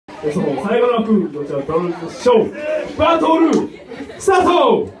その最後の枠、どちらとるでしょう。バトルスター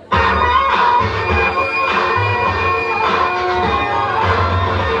ト。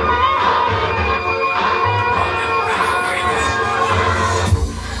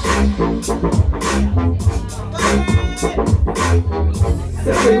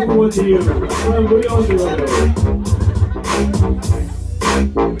Second one to you. I'm going on to it.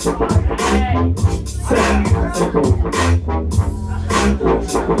 Second.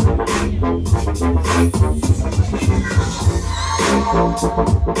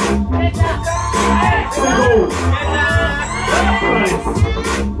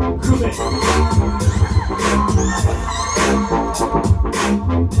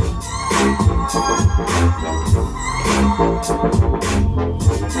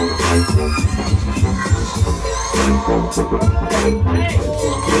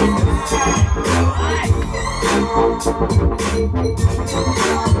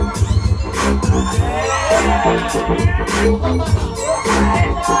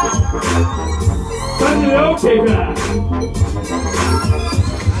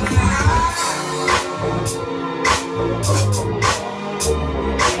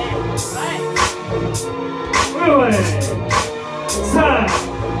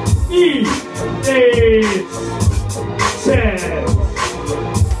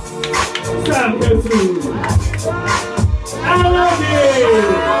 I love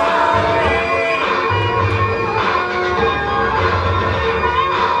you!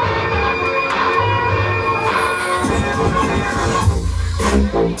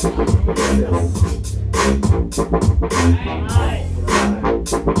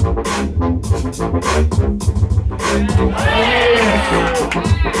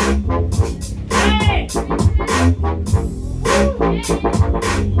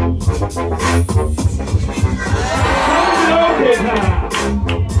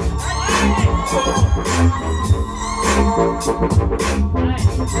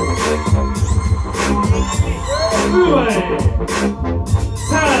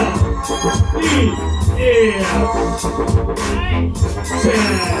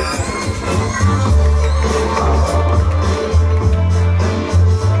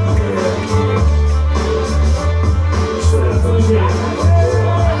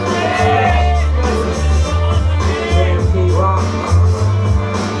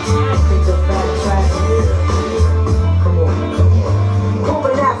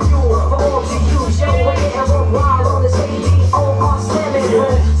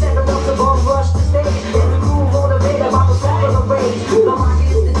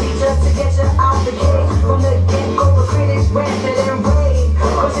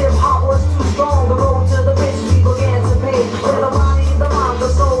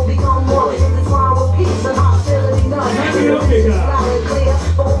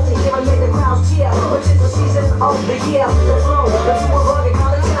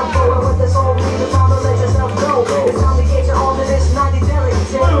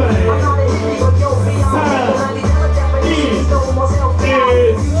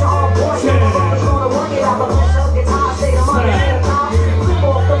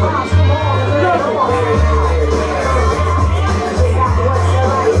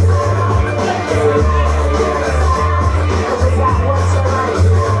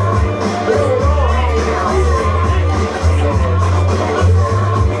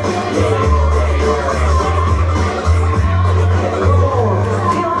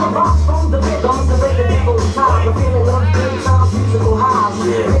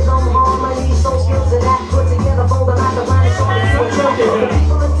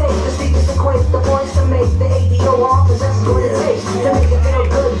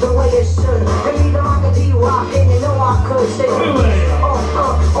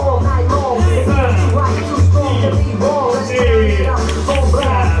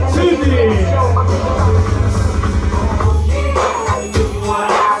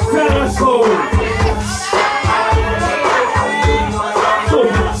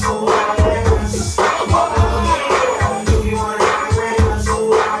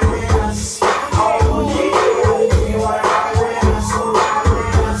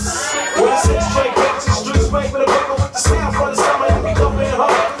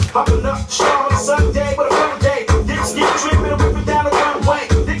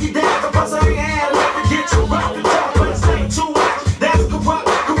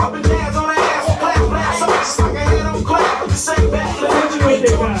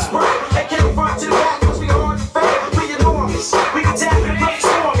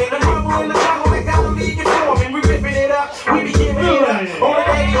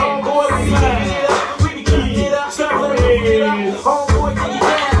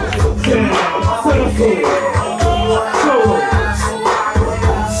 は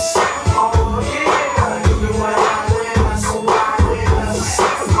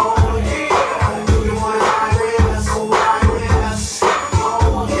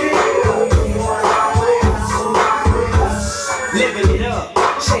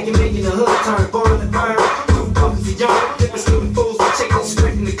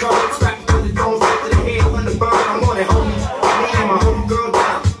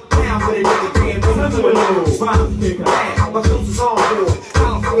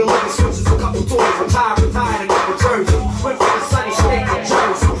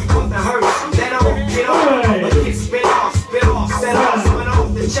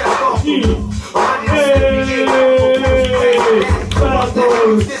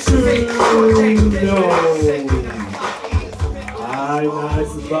い、ナイ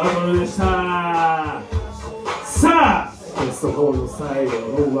スバトルでした。さあ、ベスト4の最後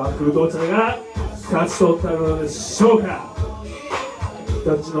の枠、どちらが勝ち取ったのでしょうか。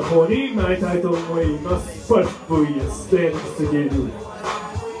どっちの方に参りたいと思います。パルフ VS 前衛的すぎる。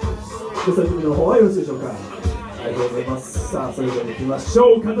ベスト組の方はよろしいでしょうか。ありがとうございます。さあ、それでは行きまし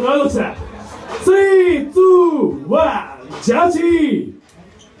ょう。勝ったのはどちら？ 3、2、1、ジャッジ。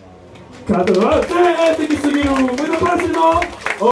勝ったのは前衛的すぎる。メタパルスの